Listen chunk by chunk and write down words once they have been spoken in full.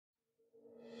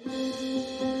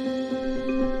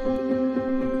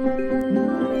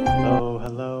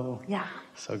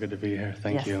So good to be here.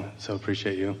 Thank you. So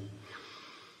appreciate you.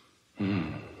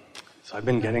 So I've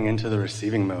been getting into the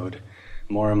receiving mode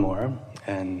more and more,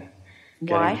 and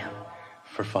why?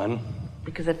 For fun.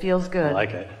 Because it feels good. I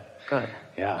like it. Good.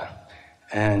 Yeah.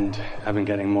 And I've been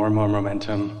getting more and more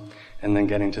momentum, and then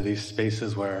getting to these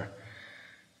spaces where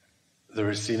the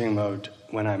receiving mode,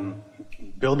 when I'm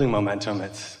building momentum,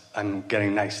 I'm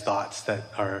getting nice thoughts that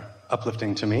are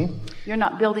uplifting to me. You're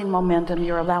not building momentum,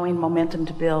 you're allowing momentum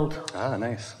to build. Ah,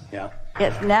 nice. Yeah.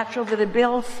 It's natural that it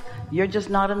builds, you're just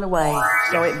not in the way,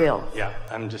 so it builds. Yeah,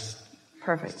 I'm just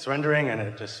perfect surrendering, and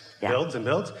it just builds and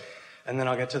builds. And then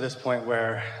I'll get to this point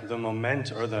where the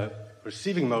moment or the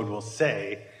receiving mode will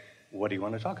say, what do you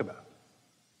want to talk about?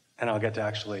 And I'll get to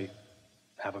actually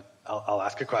I'll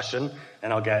ask a question,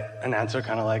 and I'll get an answer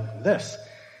kind of like this.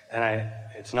 And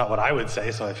it's not what I would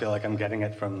say, so I feel like I'm getting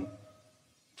it from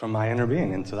my inner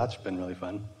being, and so that's been really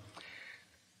fun.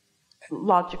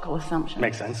 Logical assumption.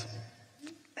 Makes sense.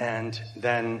 And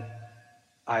then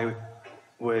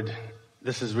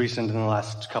this is recent in the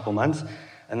last couple months,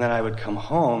 and then I would come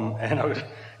home and I would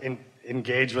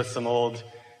engage with some old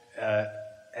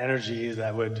energy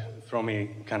that would throw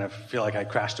me, kind of feel like I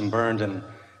crashed and burned, and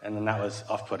then that was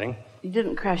off-putting. You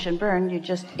didn't crash and burn, you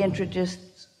just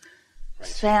introduced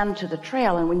sand to the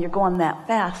trail, and when you're going that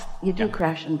fast, you do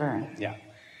crash and burn. Yeah.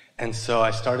 And so I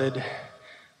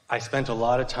spent a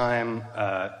lot of time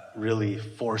really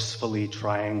forcefully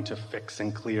trying to fix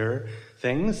and clear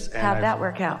things. And how'd that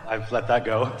work out? I've let that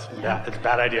go. It's a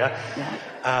bad idea.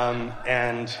 Yeah.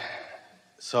 And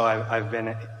so I've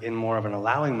been in more of an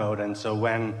allowing mode. And so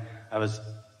when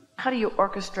how do you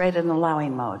orchestrate an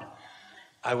allowing mode?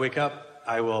 I wake up,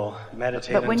 I will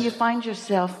meditate. But when you find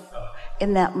yourself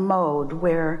in that mode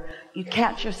where you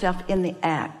catch yourself in the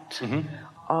act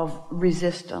of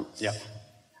resistance,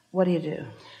 what do you do?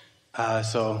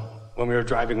 So when we were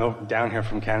driving down here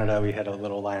from Canada, we hit a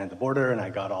little line at the border, and I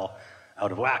got all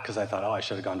out of whack because I thought, I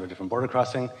should have gone to a different border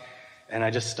crossing. And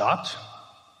I just stopped,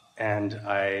 and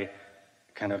I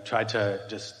kind of tried to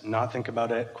just not think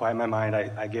about it, quiet my mind.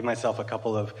 I gave myself a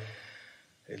couple of,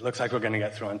 it looks like we're going to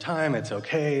get through on time, it's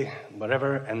okay,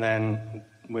 whatever. And then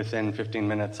within 15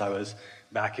 minutes, I was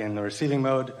back in the receiving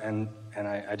mode, and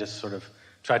I just sort of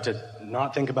tried to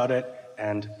not think about it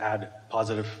and add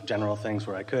positive general things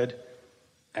where I could.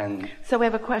 And so we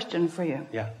have a question for you.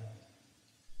 Yeah.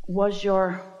 Was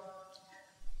your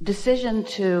decision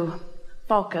to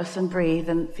focus and breathe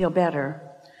and feel better,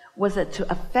 was it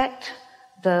to affect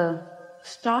the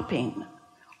stopping,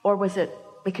 or was it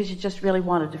because you just really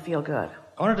wanted to feel good?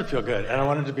 I wanted to feel good, and I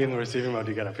wanted to be in the receiving mode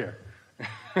to get up here.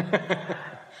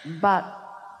 But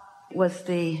was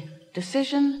the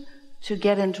decision to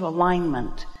get into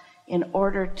alignment in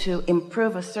order to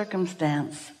improve a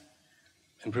circumstance?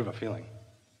 Improve a feeling.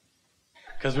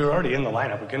 Because we were already in the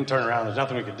lineup. We couldn't turn around. There's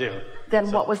nothing we could do.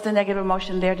 Then what was the negative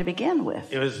emotion there to begin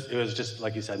with? It was just,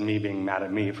 like you said, me being mad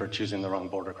at me for choosing the wrong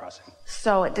border crossing.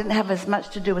 So it didn't have as much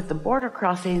to do with the border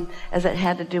crossing as it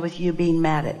had to do with you being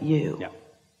mad at you. Yeah.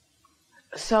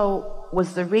 So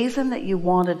was the reason that you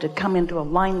wanted to come into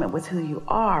alignment with who you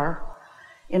are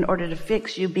in order to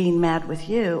fix you being mad with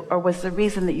you, or was the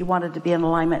reason that you wanted to be in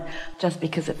alignment just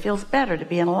because it feels better to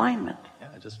be in alignment?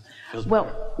 Yeah, it just feels better.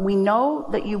 Well, we know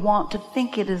that you want to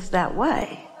think it is that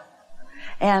way,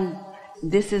 and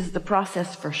this is the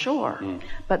process for sure.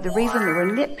 But the reason that we're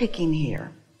nitpicking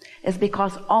here is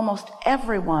because almost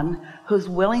everyone who's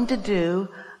willing to do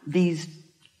these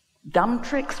dumb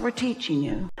tricks we're teaching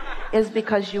you is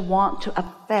because you want to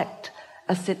affect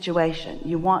a situation.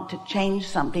 You want to change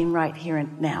something right here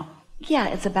and now. Yeah,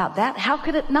 it's about that. How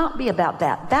could it not be about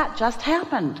that? That just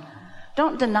happened.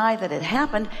 Don't deny that it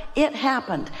happened. It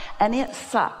happened, and it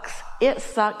sucks. It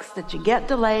sucks that you get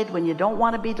delayed when you don't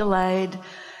want to be delayed.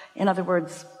 In other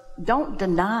words, don't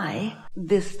deny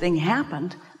this thing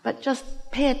happened, but just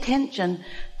pay attention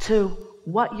to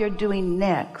what you're doing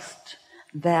next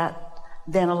that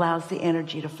then allows the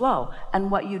energy to flow. And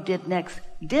what you did next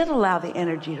did allow the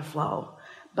energy to flow.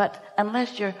 But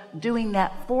unless you're doing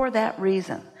that for that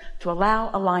reason, to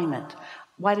allow alignment,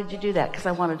 why did you do that? Because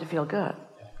I wanted to feel good.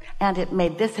 And it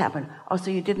made this happen. Oh,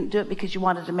 so you didn't do it because you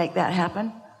wanted to make that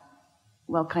happen?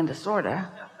 Well, kind of, sort of.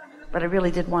 But I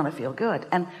really did want to feel good.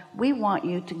 And we want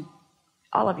you to,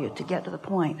 all of you, to get to the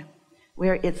point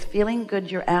where it's feeling good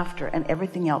you're after, and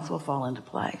everything else will fall into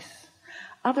place.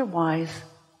 Otherwise,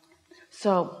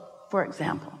 so, for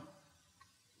example,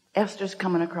 Esther's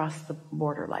coming across the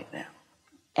border like that.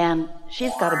 And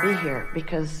she's got to be here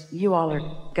because you all are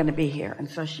going to be here. And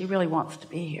so she really wants to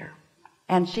be here.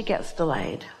 And she gets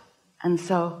delayed. And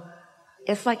so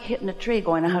it's like hitting a tree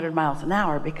going 100 miles an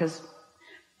hour, because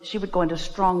she would go into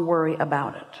strong worry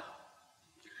about it.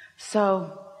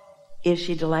 So, is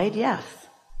she delayed? Yes.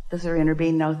 Does her inner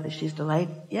being know that she's delayed?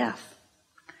 Yes.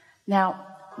 Now,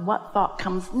 what thought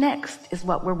comes next is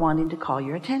what we're wanting to call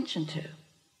your attention to.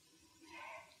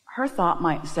 Her thought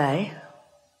might say,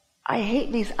 I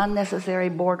hate these unnecessary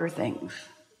border things.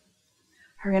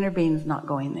 Her inner being's not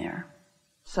going there.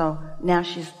 So now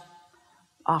she's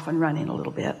off and running a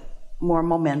little bit, more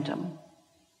momentum.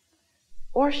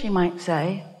 Or she might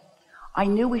say, I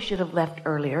knew we should have left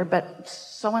earlier, but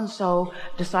so-and-so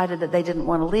decided that they didn't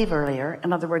want to leave earlier.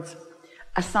 In other words,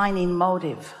 assigning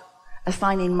motive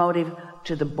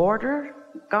to the border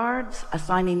guards,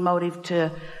 assigning motive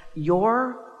to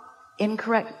your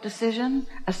incorrect decision,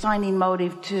 assigning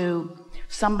motive to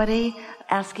somebody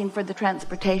asking for the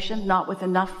transportation not with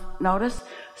enough notice,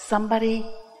 somebody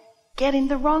getting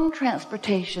the wrong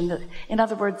transportation. In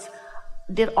other words,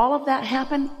 did all of that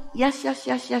happen? Yes.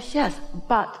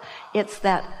 But it's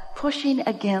that pushing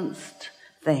against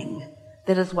thing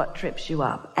that is what trips you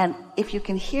up. And if you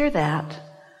can hear that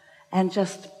and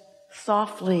just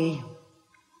softly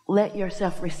let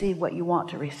yourself receive what you want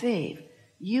to receive,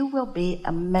 you will be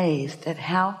amazed at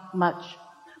how much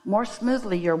more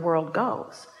smoothly your world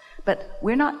goes. But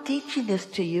we're not teaching this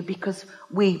to you because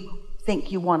we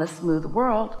think you want a smooth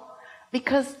world,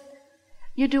 because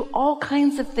you do all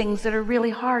kinds of things that are really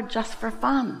hard just for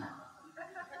fun.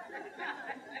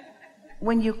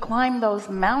 When you climb those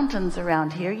mountains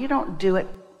around here, you don't do it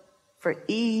for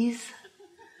ease.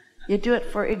 You do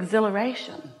it for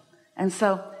exhilaration. And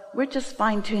so we're just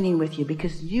fine-tuning with you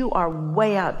because you are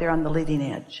way out there on the leading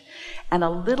edge. And a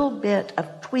little bit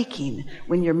of tweaking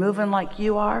when you're moving like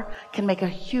you are can make a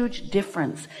huge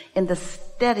difference in the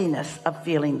steadiness of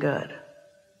feeling good.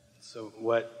 So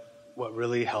what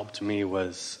really helped me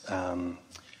was I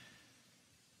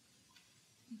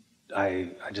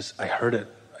heard it,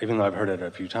 even though I've heard it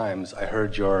a few times, I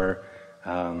heard your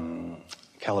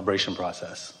calibration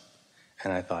process.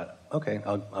 And I thought, okay,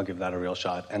 I'll give that a real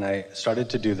shot. And I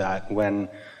started to do that when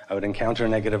I would encounter a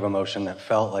negative emotion that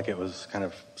felt like it was kind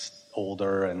of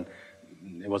older and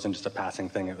it wasn't just a passing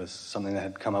thing. It was something that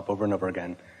had come up over and over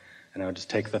again. And I would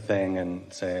just take the thing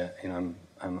and say, I'm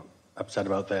upset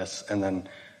about this. And then,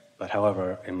 but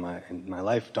however, in my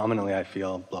life, dominantly I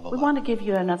feel blah, blah, blah. We want to give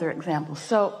you another example.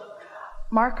 So,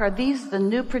 Mark, are these the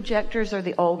new projectors or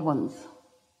the old ones?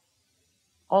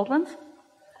 Old ones?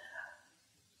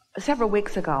 Several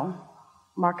weeks ago,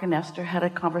 Mark and Esther had a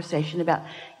conversation about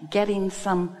getting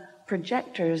some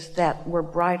projectors that were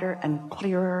brighter and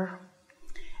clearer.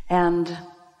 And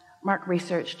Mark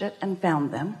researched it and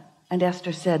found them. And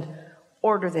Esther said,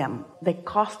 order them. They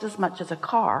cost as much as a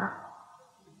car.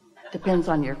 Depends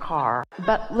on your car.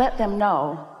 But let them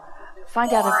know.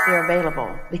 Find out if they're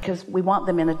available because we want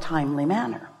them in a timely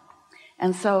manner.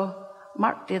 And so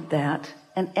Mark did that.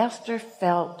 And Esther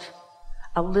felt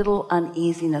a little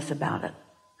uneasiness about it.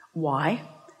 Why?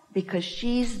 Because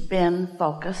she's been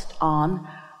focused on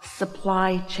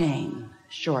supply chain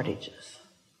shortages.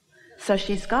 So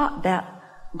she's got that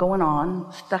going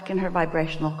on, stuck in her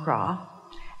vibrational craw.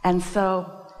 And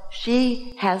so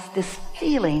she has this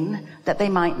feeling that they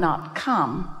might not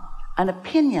come, an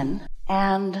opinion,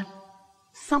 and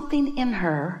something in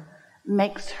her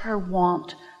makes her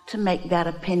want to make that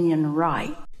opinion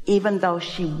right, even though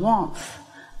she wants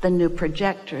the new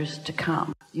projectors to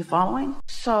come. You following?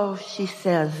 So she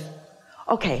says,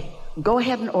 okay, go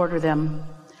ahead and order them,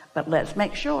 but let's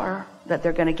make sure that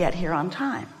they're going to get here on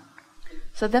time.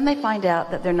 So then they find out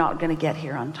that they're not going to get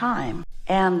here on time.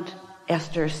 And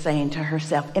Esther's saying to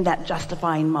herself in that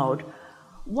justifying mode,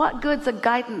 what good's a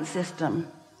guidance system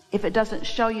if it doesn't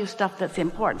show you stuff that's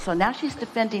important? So now she's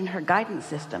defending her guidance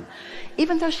system.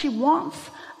 Even though she wants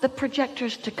the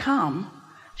projectors to come,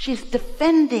 she's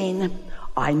defending,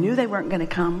 I knew they weren't going to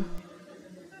come.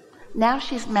 Now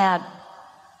she's mad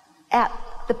at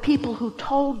the people who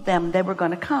told them they were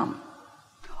going to come.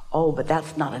 Oh, but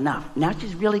that's not enough. Now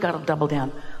she's really got to double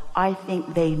down. I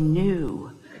think they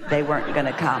knew they weren't going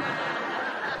to come.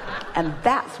 And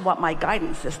that's what my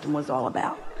guidance system was all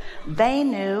about. They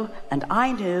knew and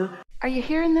I knew. Are you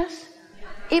hearing this?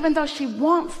 Even though she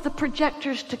wants the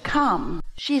projectors to come,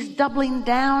 she's doubling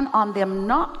down on them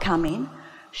not coming.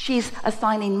 She's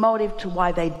assigning motive to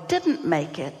why they didn't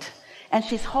make it. And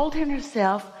she's holding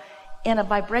herself in a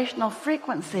vibrational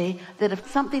frequency that if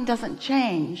something doesn't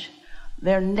change,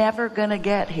 they're never going to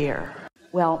get here.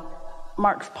 Well,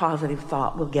 Mark's positive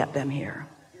thought will get them here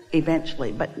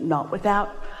eventually, but not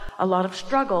without a lot of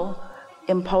struggle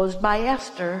imposed by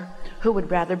Esther, who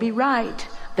would rather be right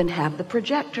than have the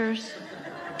projectors.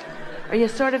 Are you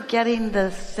sort of getting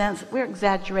the sense? We're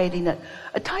exaggerating it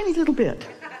a tiny little bit.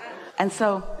 And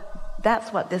so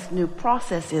that's what this new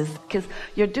process is, because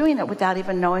you're doing it without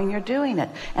even knowing you're doing it.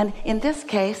 And in this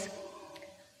case,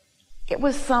 it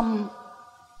was some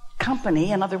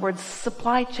company, in other words,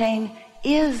 supply chain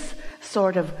is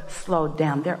sort of slowed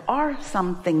down. There are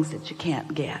some things that you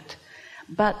can't get,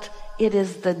 but it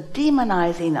is the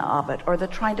demonizing of it, or the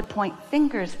trying to point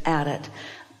fingers at it,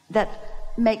 that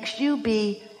makes you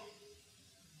be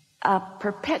a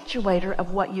perpetuator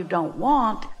of what you don't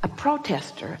want, a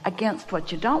protester against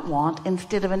what you don't want,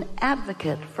 instead of an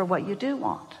advocate for what you do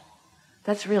want.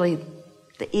 That's really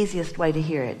the easiest way to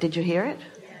hear it. Did you hear it?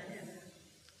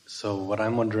 So what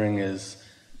I'm wondering is,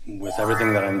 with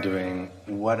everything that I'm doing,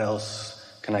 what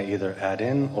else can I either add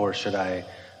in, or should I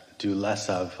do less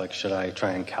of? Like, should I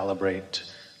try and calibrate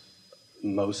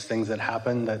most things that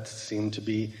happen that seem to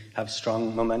have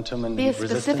strong momentum and resistance?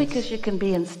 Be as specific as you can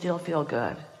be and still feel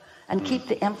good. And keep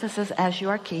the emphasis, as you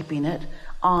are keeping it,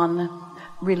 on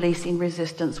releasing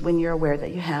resistance when you're aware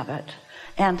that you have it.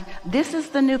 And this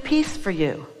is the new piece for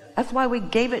you. That's why we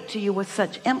gave it to you with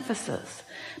such emphasis,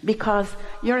 because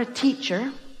you're a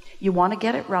teacher. You want to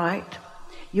get it right.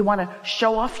 You want to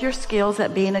show off your skills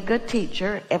at being a good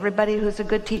teacher. Everybody who's a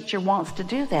good teacher wants to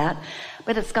do that.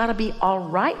 But it's got to be all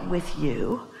right with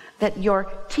you that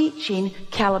you're teaching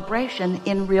calibration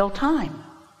in real time.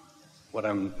 What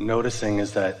I'm noticing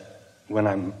is that when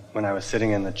I was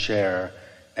sitting in the chair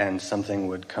and something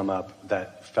would come up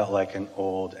that felt like an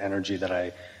old energy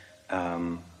that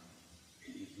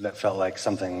felt like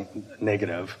something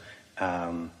negative,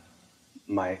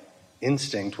 my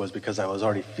instinct was, because I was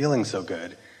already feeling so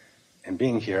good and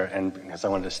being here, and because I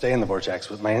wanted to stay in the vortex,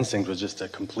 my instinct was just to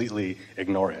completely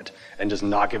ignore it and just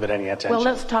not give it any attention. Well,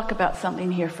 let's talk about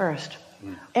something here first.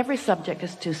 Every subject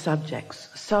is two subjects.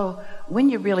 So when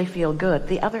you really feel good,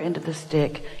 the other end of the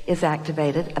stick is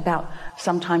activated about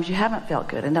sometimes you haven't felt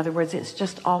good. In other words, it's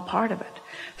just all part of it.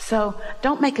 So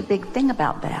don't make a big thing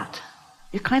about that.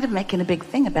 You're kind of making a big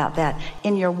thing about that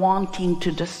in your wanting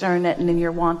to discern it and in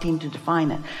your wanting to define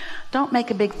it. Don't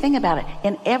make a big thing about it.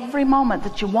 In every moment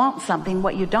that you want something,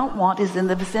 what you don't want is in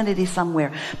the vicinity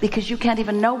somewhere, because you can't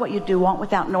even know what you do want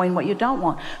without knowing what you don't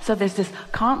want. So there's this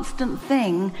constant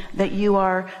thing that you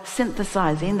are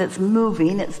synthesizing, that's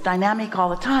moving, it's dynamic all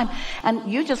the time, and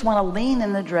you just want to lean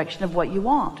in the direction of what you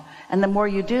want. And the more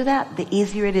you do that, the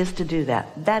easier it is to do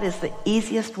that. That is the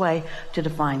easiest way to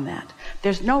define that.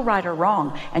 There's no right or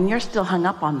wrong, and you're still hung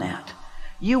up on that.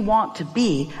 You want to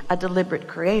be a deliberate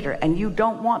creator, and you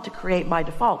don't want to create by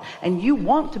default, and you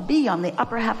want to be on the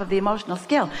upper half of the emotional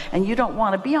scale, and you don't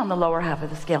want to be on the lower half of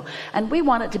the scale. And we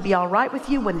want it to be all right with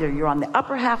you, whether you're on the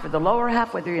upper half or the lower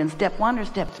half, whether you're in step 1 or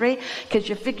step 3, because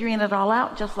you're figuring it all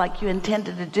out just like you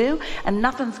intended to do, and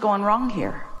nothing's going wrong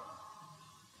here.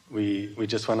 We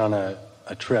just went on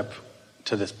a trip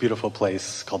to this beautiful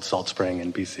place called Salt Spring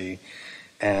in BC,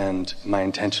 and my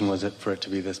intention was for it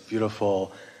to be this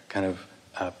beautiful kind of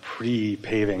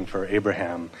pre-paving for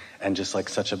Abraham, and just like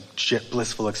such a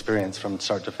blissful experience from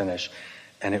start to finish.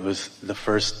 And it was the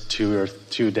first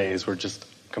 2 days were just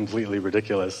completely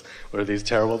ridiculous, where these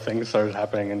terrible things started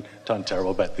happening, and not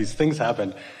terrible, but these things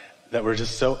happened that were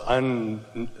just so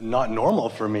not normal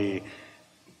for me.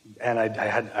 And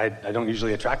I don't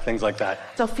usually attract things like that.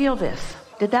 So feel this.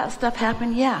 Did that stuff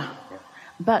happen? Yeah.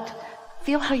 But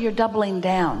feel how you're doubling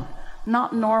down.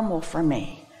 Not normal for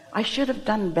me. I should have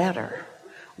done better.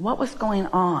 What was going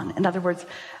on? In other words,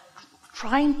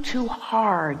 trying too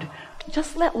hard.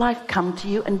 Just let life come to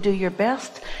you and do your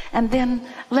best, and then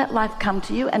let life come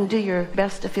to you and do your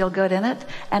best to feel good in it.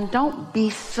 And don't be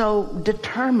so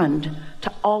determined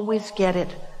to always get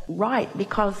it right,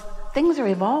 because things are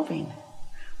evolving.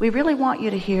 We really want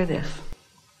you to hear this.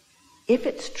 If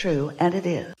it's true, and it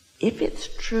is, if it's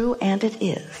true and it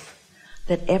is,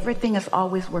 that everything is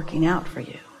always working out for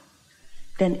you,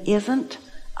 then isn't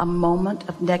a moment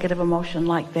of negative emotion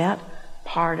like that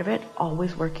part of it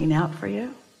always working out for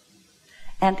you?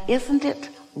 And isn't it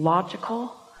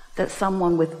logical that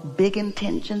someone with big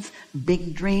intentions,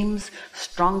 big dreams,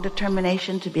 strong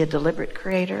determination to be a deliberate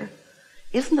creator,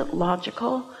 isn't it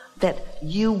logical that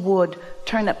you would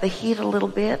turn up the heat a little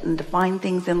bit and define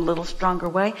things in a little stronger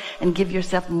way and give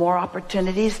yourself more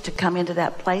opportunities to come into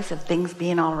that place of things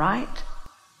being all right?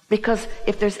 Because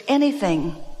if there's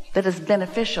anything that is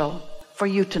beneficial for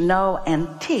you to know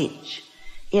and teach,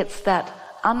 it's that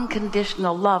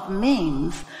unconditional love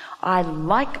means I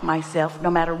like myself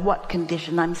no matter what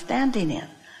condition I'm standing in.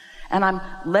 And I'm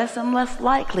less and less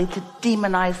likely to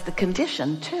demonize the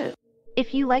condition too.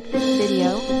 If you like this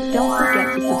video, don't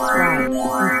forget to subscribe,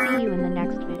 and see you in the next